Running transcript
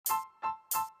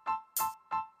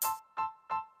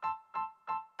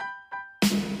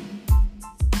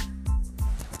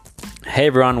Hey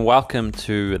everyone, welcome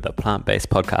to the Plant-Based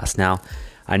Podcast. Now,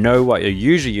 I know what you're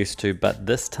usually used to, but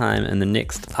this time in the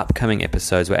next upcoming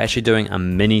episodes, we're actually doing a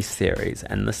mini-series.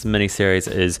 And this mini-series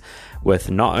is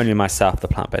with not only myself, the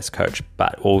plant-based coach,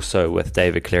 but also with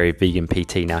David Cleary, Vegan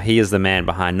PT. Now, he is the man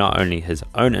behind not only his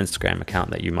own Instagram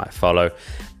account that you might follow,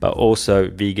 but also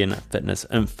Vegan Fitness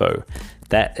Info.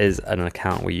 That is an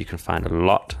account where you can find a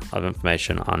lot of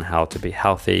information on how to be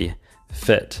healthy,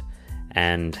 fit,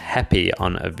 and happy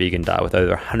on a vegan diet with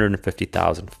over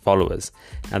 150,000 followers.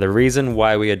 Now, the reason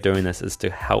why we are doing this is to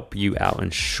help you out in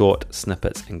short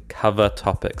snippets and cover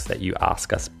topics that you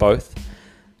ask us both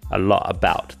a lot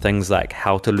about. Things like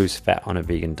how to lose fat on a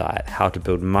vegan diet, how to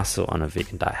build muscle on a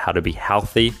vegan diet, how to be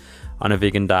healthy on a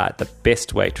vegan diet, the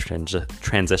best way to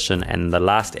transition. And the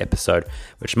last episode,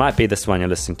 which might be this one you're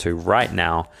listening to right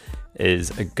now, is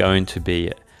going to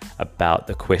be about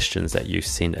the questions that you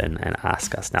send in and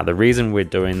ask us. Now, the reason we're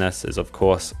doing this is, of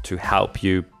course, to help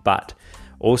you, but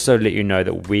also let you know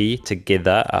that we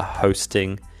together are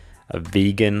hosting a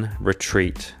vegan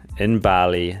retreat in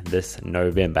Bali this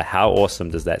November. How awesome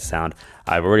does that sound?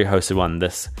 I've already hosted one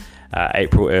this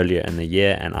April earlier in the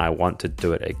year, and I want to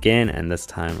do it again, and this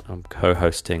time I'm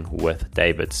co-hosting with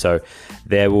David. So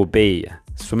there will be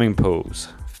swimming pools,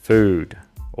 food,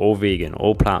 all vegan,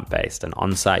 all plant-based, an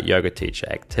on-site yoga teacher,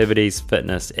 activities,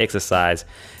 fitness, exercise,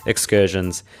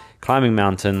 excursions, climbing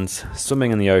mountains,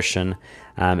 swimming in the ocean,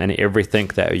 and everything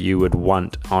that you would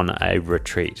want on a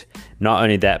retreat. Not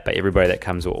only that, but everybody that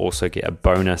comes will also get a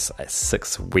bonus, a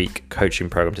 6-week coaching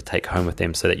program to take home with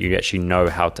them so that you actually know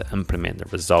how to implement the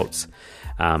results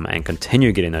and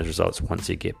continue getting those results once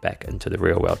you get back into the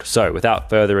real world. So without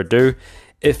further ado,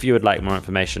 if you would like more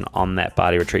information on that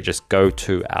Bali retreat, just go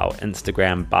to our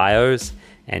Instagram bios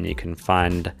and you can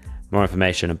find more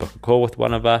information and book a call with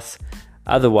one of us.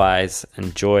 Otherwise,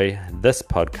 enjoy this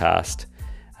podcast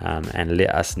and let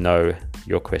us know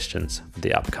your questions for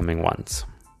the upcoming ones.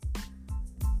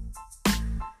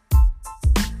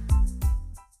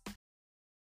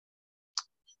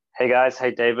 Hey guys, hey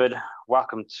David.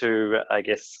 Welcome to,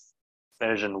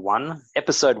 version 1,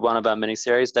 episode 1 of our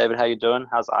mini-series. David, how you doing?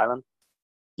 How's Ireland?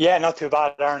 Yeah, not too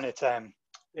bad, Aaron.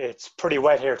 It's pretty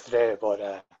wet here today,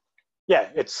 but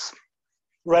it's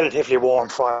relatively warm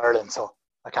for Ireland, so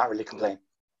I can't really complain.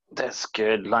 That's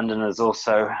good. London is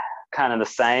also kind of the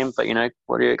same, but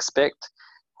what do you expect?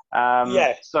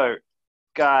 So,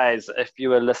 guys, if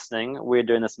you are listening, we're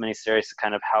doing this mini-series to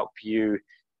kind of help you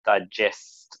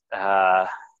digest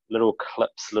little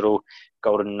clips, little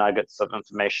golden nuggets of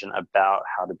information about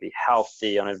how to be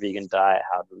healthy on a vegan diet,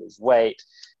 how to lose weight,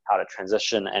 how to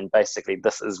transition. And basically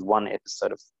this is one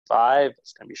episode of 5.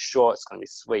 It's going to be short, it's going to be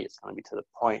sweet, it's going to be to the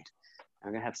point, and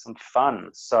we're going to have some fun.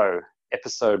 So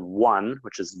episode 1,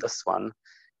 which is this one,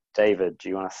 David, do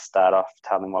you want to start off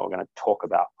telling what we're going to talk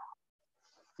about?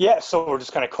 Yeah, so we're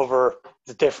just going to cover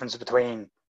the difference between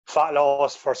fat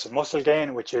loss versus muscle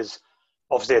gain, which is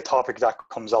obviously a topic that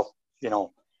comes up,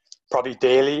 probably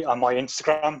daily on my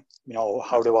Instagram.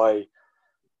 How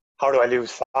do I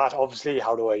lose fat? Obviously,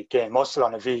 how do I gain muscle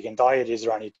on a vegan diet? Is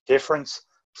there any difference?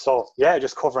 So yeah,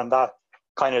 just covering that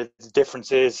kind of the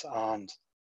differences and,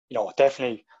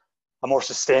 definitely a more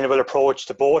sustainable approach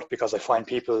to both, because I find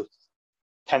people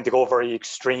tend to go very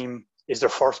extreme is their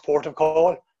first port of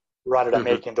call rather than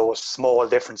making those small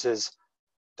differences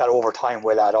that over time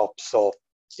will add up. So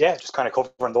yeah, just kind of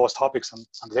covering those topics and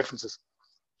the differences.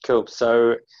 Cool.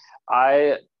 So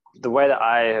the way that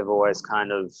I have always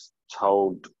kind of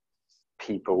told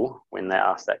people when they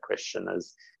ask that question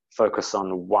is focus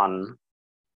on one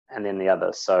and then the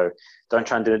other. So don't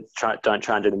try and do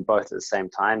them both at the same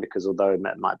time, because although it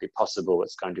might be possible,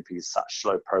 it's going to be such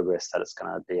slow progress that it's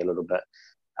going to be a little bit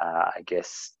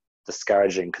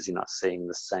discouraging, because you're not seeing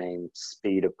the same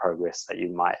speed of progress that you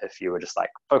might if you were just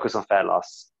like focus on fat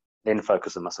loss then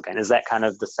focus on muscle gain. Is that kind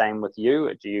of the same with you?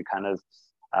 Do you kind of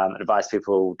advise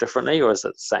people differently, or is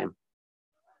it the same?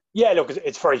 Yeah, look,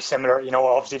 it's very similar.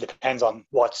 Obviously it depends on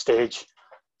what stage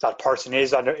that person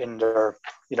is in their,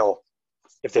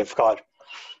 if they've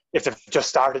just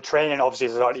started training, obviously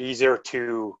it's a lot easier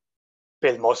to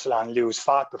build muscle and lose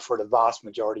fat. But for the vast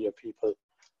majority of people,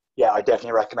 yeah, I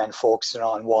definitely recommend focusing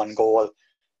on one goal,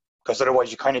 because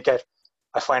otherwise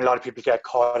I find a lot of people get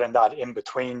caught in that in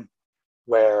between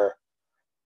where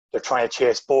they're trying to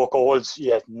chase both goals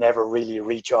yet never really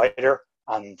reach either,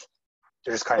 and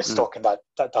they're just kind of stuck in that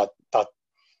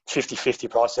 50-50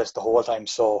 process the whole time.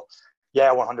 So yeah,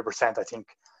 100%. I think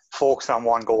focusing on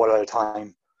one goal at a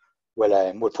time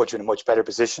will put you in a much better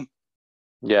position.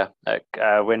 Yeah,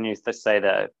 when you say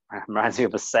that, it reminds me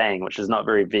of a saying which is not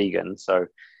very vegan. So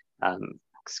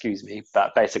excuse me,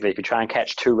 but basically if you try and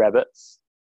catch 2 rabbits,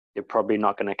 you're probably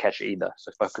not going to catch either.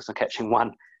 So focus on catching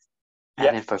one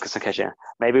and then focus on catching.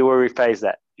 Maybe we'll rephrase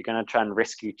that. You're going to try and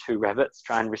rescue 2 rabbits,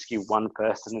 try and rescue one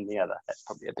person and the other. That's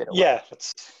probably a better way. Yeah,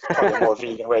 that's probably a more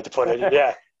vegan way to put it.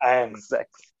 Yeah.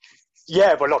 Exactly.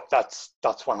 Yeah, but look, that's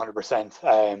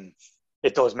 100%.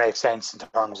 It does make sense in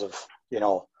terms of,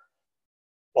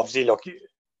 obviously, look,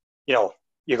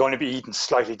 you're going to be eating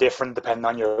slightly different depending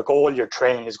on your goal. Your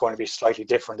training is going to be slightly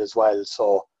different as well.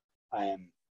 So,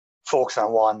 focus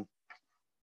on one.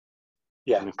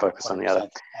 Yeah. And focus 100%. On the other.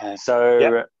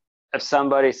 So, if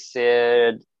somebody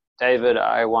said, David,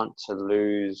 I want to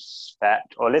lose fat,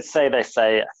 or let's say they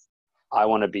say, I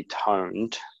want to be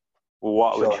toned,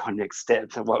 what would your next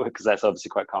steps, because that's obviously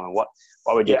quite common, what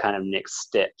would your kind of next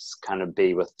steps kind of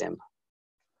be with them?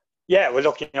 Yeah, well,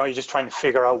 look, you're just trying to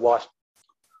figure out what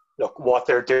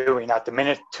they're doing at the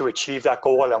minute to achieve that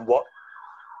goal, and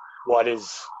what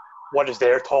is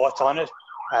their thoughts on it,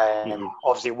 and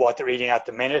obviously what they're eating at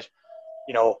the minute.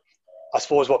 I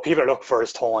suppose what people are looking for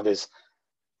is toned, is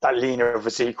that leaner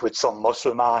physique with some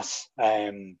muscle mass,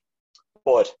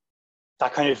 but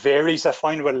that kind of varies, I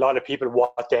find, with a lot of people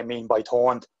what they mean by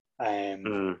toned.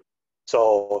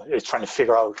 So it's trying to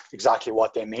figure out exactly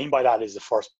what they mean by that is the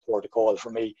first port of call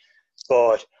for me.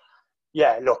 But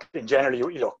yeah, look, in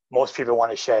general, most people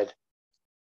want to shed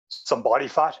some body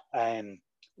fat.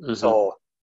 So,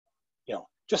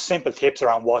 just simple tips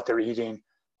around what they're eating,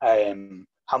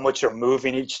 how much you're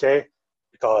moving each day,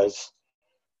 because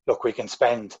look, we can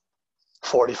spend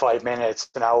 45 minutes,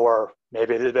 an hour,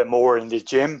 maybe a little bit more in the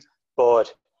gym,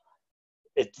 but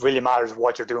it really matters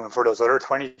what you're doing for those other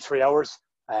 23 hours.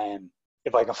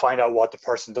 If I can find out what the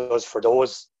person does for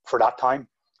that time,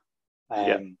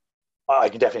 I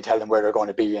can definitely tell them where they're going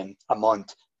to be in a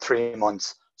month, 3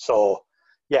 months. So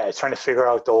yeah, it's trying to figure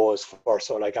out those first.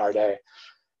 So like, are they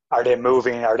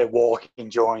moving? Are they walking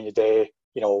during the day?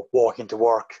 Walking to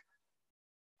work,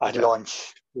 at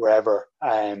lunch, wherever.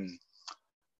 Are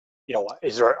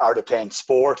they playing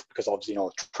sport? Because obviously,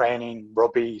 training,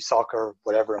 rugby, soccer,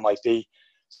 whatever it might be.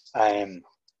 And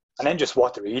then just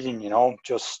what they're eating,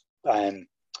 just trying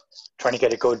to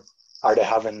get a good, are they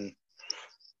having,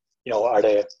 are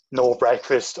they no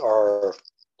breakfast or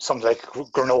something like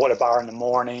granola bar in the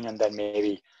morning, and then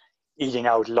maybe eating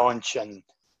out lunch and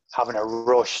having a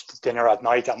rushed dinner at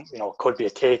night, and could be a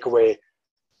takeaway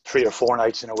 3 or 4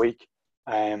 nights in a week.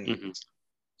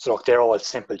 So look, they're all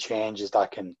simple changes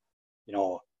that can,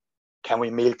 can we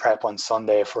meal prep on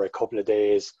Sunday for a couple of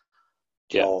days?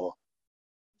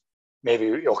 Maybe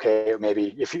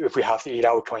if we have to eat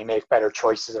out, can we make better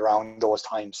choices around those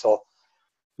times? So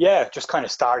yeah, just kind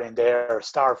of starting there. I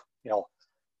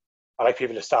like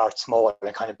people to start small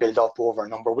and kind of build up over a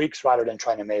number of weeks rather than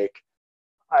trying to make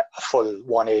a full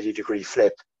 180-degree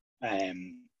flip.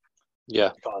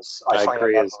 Because I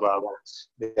agree as well.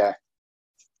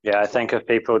 Yeah, I think if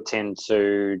people tend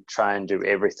to try and do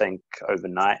everything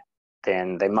overnight,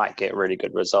 then they might get really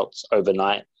good results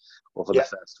overnight or for the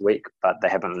first week, but they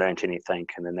haven't learned anything,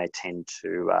 and then they tend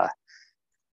to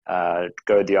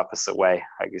go the opposite way,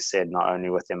 like you said, not only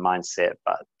with their mindset,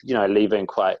 but leaving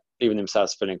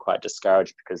themselves feeling quite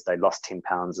discouraged because they lost 10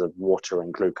 pounds of water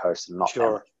and glucose and not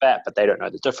that much fat, but they don't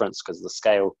know the difference because of the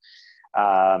scale,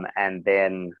 and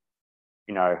then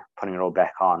putting it all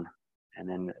back on, and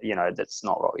then that's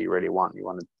not what you really want. You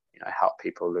want to help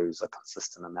people lose a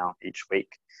consistent amount each week,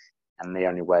 and the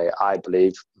only way, I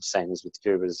believe, same as with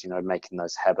you, is making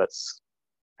those habits.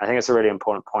 I think it's a really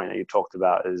important point that you talked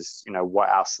about is, what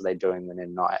else are they doing when they're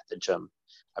not at the gym?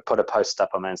 I put a post up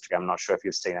on my Instagram, I'm not sure if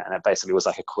you've seen it, and it basically was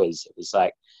like a quiz. It was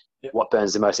like, what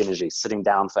burns the most energy? Sitting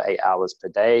down for 8 hours per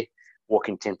day,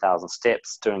 walking 10,000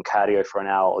 steps, doing cardio for an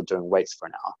hour, or doing weights for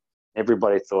an hour.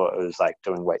 Everybody thought it was like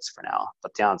doing weights for an hour,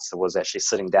 but the answer was actually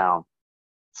sitting down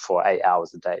for 8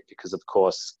 hours a day, because of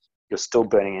course you're still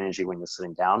burning energy when you're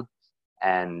sitting down.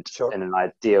 And in an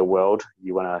ideal world,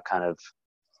 you want to kind of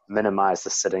minimize the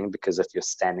sitting, because if you're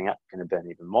standing up, you're going to burn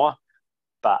even more.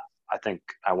 But I think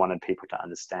I wanted people to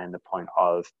understand the point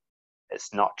of,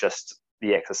 it's not just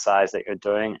the exercise that you're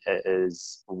doing, it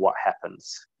is what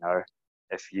happens.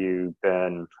 If you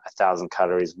burn 1,000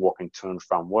 calories walking to and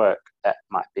from work, that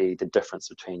might be the difference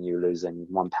between you losing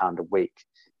 1 pound a week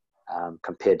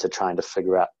compared to trying to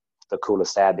figure out the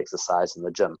coolest ab exercise in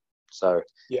the gym. So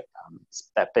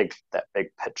it's that big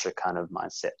picture kind of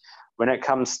mindset. When it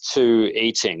comes to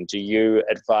eating, do you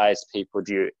advise people,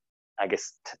 I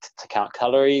guess, to count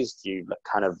calories? Do you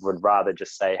kind of would rather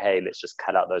just say, hey, let's just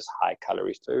cut out those high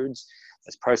calorie foods,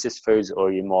 those processed foods, or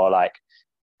are you more like,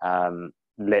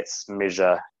 let's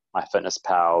measure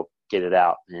MyFitnessPal get it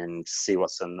out and see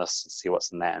what's in this, see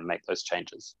what's in that, and make those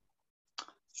changes?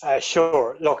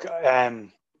 Sure. Look,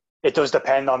 it does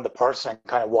depend on the person and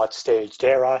kind of what stage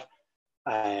they're at.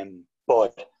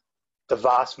 But the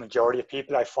vast majority of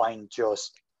people, I find,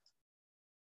 just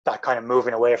that kind of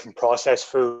moving away from processed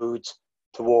foods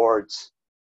towards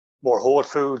more whole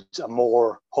foods and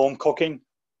more home cooking,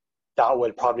 that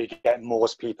will probably get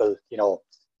most people,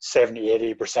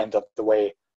 70-80% of the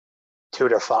way to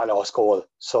their fat loss goal.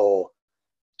 So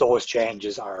those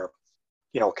changes are,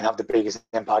 can have the biggest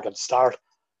impact at the start.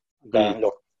 And then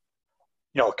look,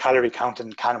 calorie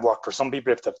counting can work for some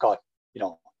people if they've got,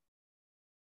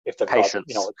 if they've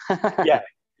Patience. got, yeah,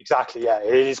 exactly. Yeah,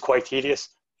 it is quite tedious.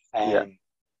 And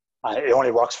it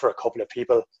only works for a couple of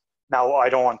people. Now, I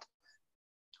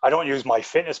don't use my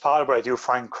fitness pal, but I do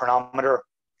find chronometer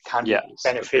can be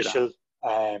beneficial,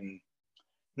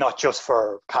 not just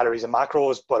for calories and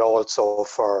macros, but also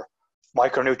for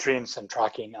micronutrients and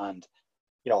tracking and,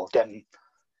 getting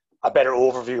a better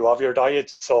overview of your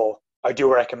diet. So I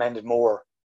do recommend it more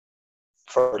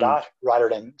for that rather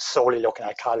than solely looking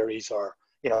at calories or,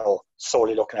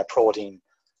 solely looking at protein.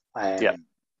 But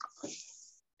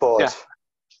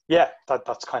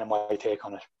that's kind of my take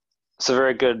on it. It's a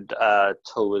very good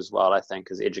tool as well, I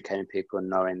think, is educating people and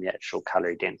knowing the actual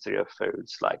calorie density of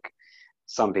foods. Like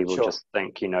some people just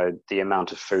think, the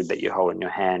amount of food that you hold in your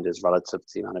hand is relative to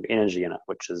the amount of energy in it,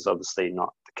 which is obviously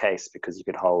not the case, because you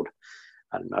could hold,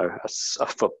 I don't know, a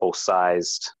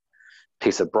football-sized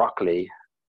piece of broccoli,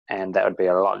 and that would be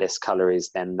a lot less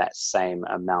calories than that same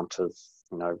amount of,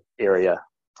 area,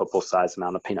 football-sized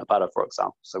amount of peanut butter, for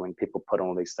example. So when people put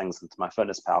all these things into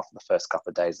MyFitnessPal for the first couple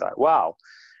of days, they're like, wow,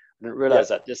 I didn't realize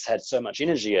that this had so much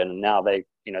energy in, and now they've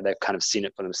kind of seen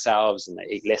it for themselves, and they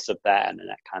eat less of that, and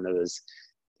that kind of is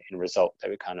the end result that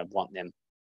we kind of want them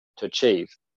to achieve.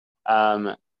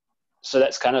 So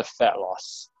that's kind of fat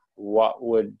loss.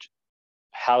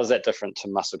 How is that different to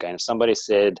muscle gain? If somebody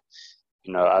said,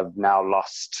 I've now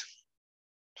lost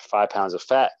 5 pounds of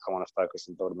fat, I want to focus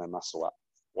on building my muscle up,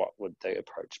 what would the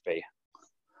approach be?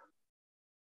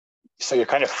 So you're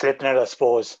kind of flipping it, I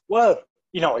suppose. Well,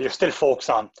 you're still focused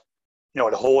on, the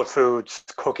whole foods,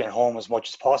 cooking at home as much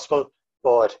as possible,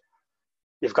 but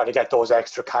you've got to get those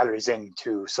extra calories in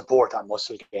to support that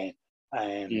muscle gain.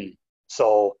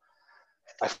 So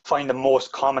I find the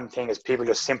most common thing is people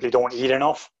just simply don't eat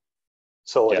enough.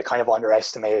 So they kind of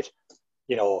underestimate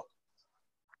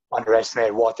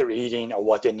what they're eating or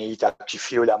what they need to actually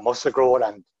fuel that muscle growth.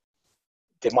 And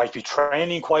they might be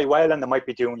training quite well, and they might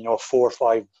be doing, 4 or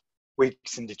 5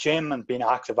 weeks in the gym and being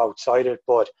active outside it,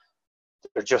 but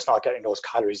they're just not getting those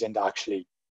calories in to actually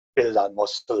build that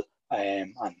muscle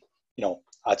and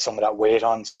add some of that weight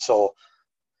on. So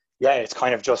it's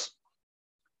kind of just,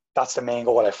 that's the main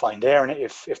goal I find there. And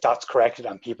if that's corrected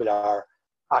and people are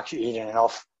actually eating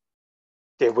enough,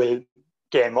 they will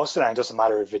gain muscle. And it doesn't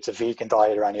matter if it's a vegan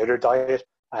diet or any other diet.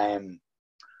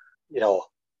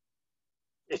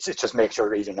 It's just make sure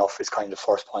you're eating enough is kind of the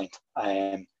first point.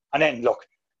 And then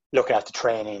looking at the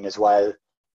training as well,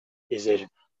 is it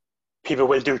people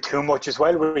will do too much as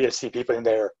well, where you'll see people in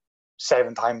there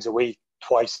 7 times a week,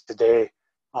 twice a day,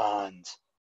 and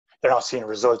they're not seeing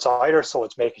results either. So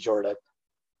it's making sure that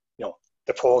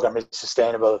the program is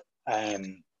sustainable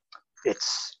and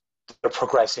they're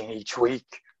progressing each week.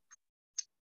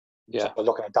 So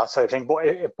looking at that side of thing, but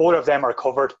if both of them are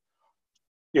covered,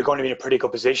 you're going to be in a pretty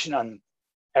good position, and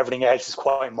everything else is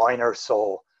quite minor.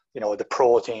 So the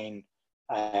protein,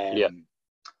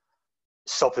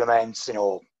 supplements,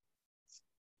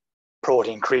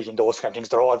 protein, creatine, those kind of things,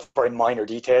 they're all very minor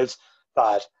details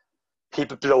that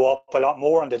people blow up a lot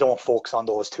more, and they don't focus on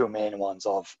those 2 main ones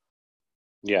of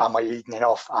am I eating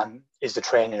enough and is the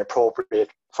training appropriate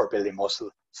for building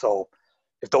muscle. So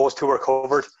if those 2 are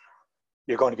covered,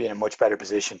 you're going to be in a much better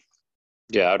position.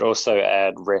 I'd also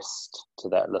add rest to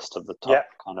that list of the top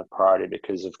kind of priority,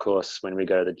 because of course when we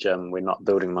go to the gym, we're not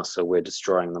building muscle, we're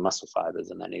destroying the muscle fibers,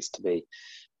 and that needs to be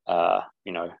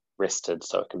rested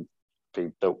so it can be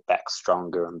built back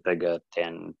stronger and bigger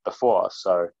than before.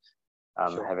 So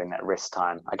having that rest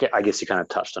time, I guess you kind of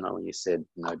touched on it when you said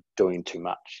doing too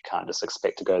much. You can't just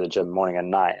expect to go to the gym morning and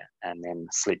night and then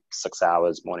sleep 6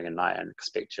 hours morning and night and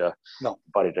expect your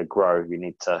body to grow. You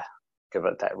need to give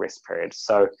it that rest period.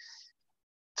 So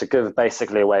to give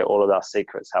basically away all of our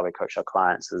secrets, how we coach our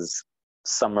clients, is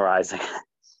summarizing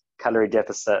calorie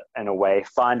deficit in a way.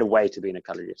 Find a way to be in a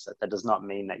calorie deficit. That does not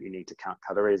mean that you need to count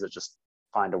calories. It just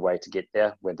find a way to get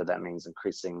there, whether that means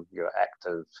increasing your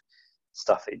active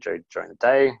stuff that you do during the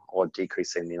day or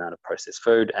decreasing the amount of processed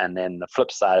food. And then the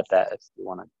flip side of that, if you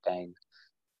want to gain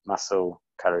muscle,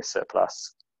 calorie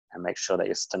surplus, and make sure that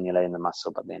you're stimulating the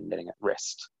muscle, but then letting it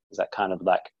rest. Is that kind of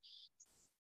like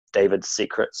David's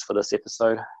secrets for this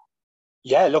episode?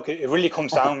 Yeah, look, it really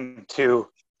comes down to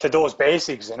those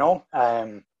basics, you know.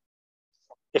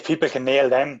 If people can nail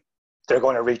them, they're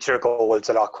going to reach their goals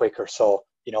a lot quicker. So,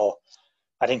 you know,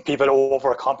 I think people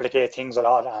overcomplicate things a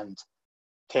lot and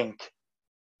think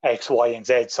X, Y, and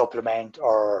Z supplement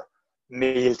or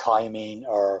meal timing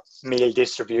or meal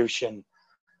distribution.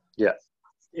 Yeah.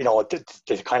 You know,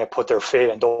 they kind of put their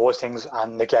faith in those things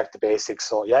and neglect the basics.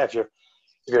 So yeah, if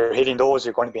you're hitting those,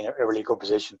 you're going to be in a really good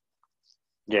position.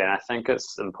 Yeah, and I think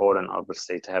it's important,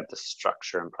 obviously, to have the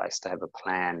structure in place, to have a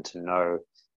plan, to know,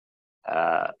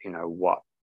 what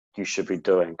you should be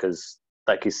doing. Because,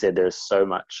 like you said, there's so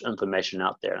much information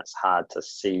out there, and it's hard to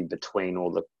see between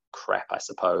all the crap, I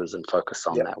suppose, and focus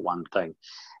on that one thing.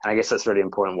 And I guess that's really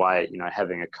important. Why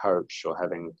having a coach or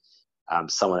having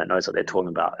someone that knows what they're talking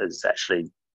about is actually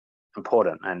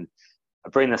important. And I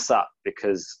bring this up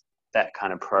because that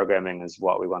kind of programming is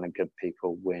what we want to give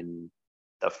people when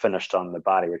they're finished on the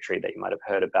Bali retreat that you might have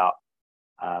heard about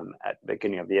at the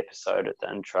beginning of the episode, at the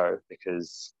intro,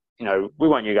 because we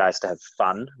want you guys to have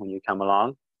fun when you come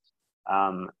along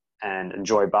and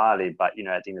enjoy Bali, but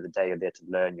at the end of the day, you're there to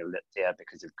learn. You're there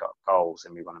because you've got goals,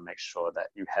 and we want to make sure that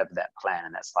you have that plan,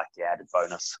 and that's like the added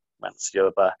bonus. Once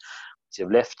you've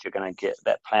left, you're going to get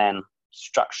that plan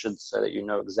structured so that you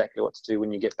know exactly what to do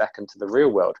when you get back into the real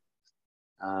world.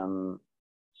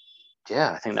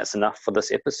 I think that's enough for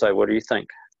this episode. What do you think?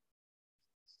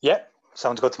 Yeah,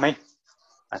 sounds good to me.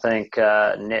 I think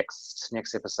next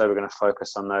episode we're going to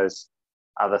focus on those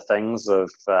other things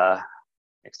of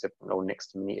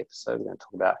next mini episode. We're going to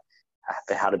talk about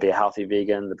how to be a healthy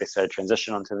vegan, the best way to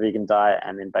transition onto a vegan diet,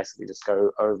 and then basically just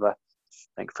go over, I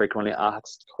think, frequently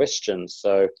asked questions.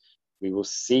 So we will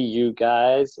see you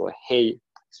guys, or hear,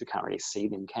 because we can't really see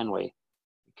them, can we?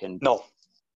 We can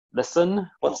listen.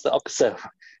 What's the opposite?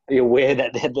 Are you aware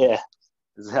that they're there?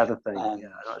 Is the other thing. I'm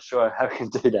not sure how we can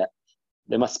do that.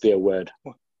 There must be a word.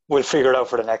 We'll figure it out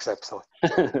for the next episode.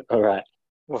 All right.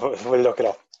 We'll look it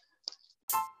up.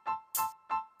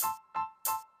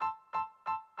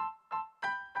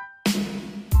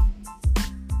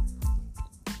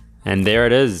 And there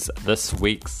it is, this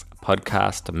week's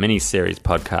podcast, mini-series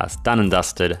podcast, done and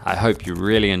dusted. I hope you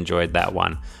really enjoyed that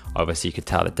one. Obviously, you could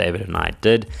tell that David and I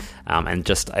did. And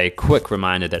just a quick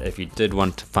reminder that if you did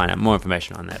want to find out more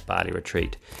information on that Bali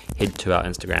retreat, head to our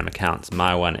Instagram accounts.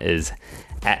 My one is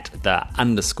at the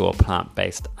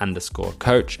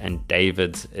 _plant-based_coach, and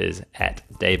David's is at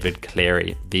David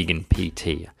Cleary Vegan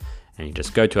PT. And you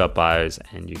just go to our bios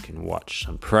and you can watch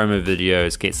some promo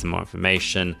videos, get some more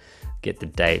information, get the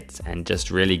dates, and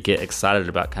just really get excited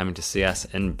about coming to see us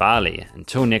in Bali.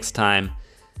 Until next time,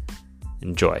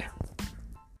 enjoy.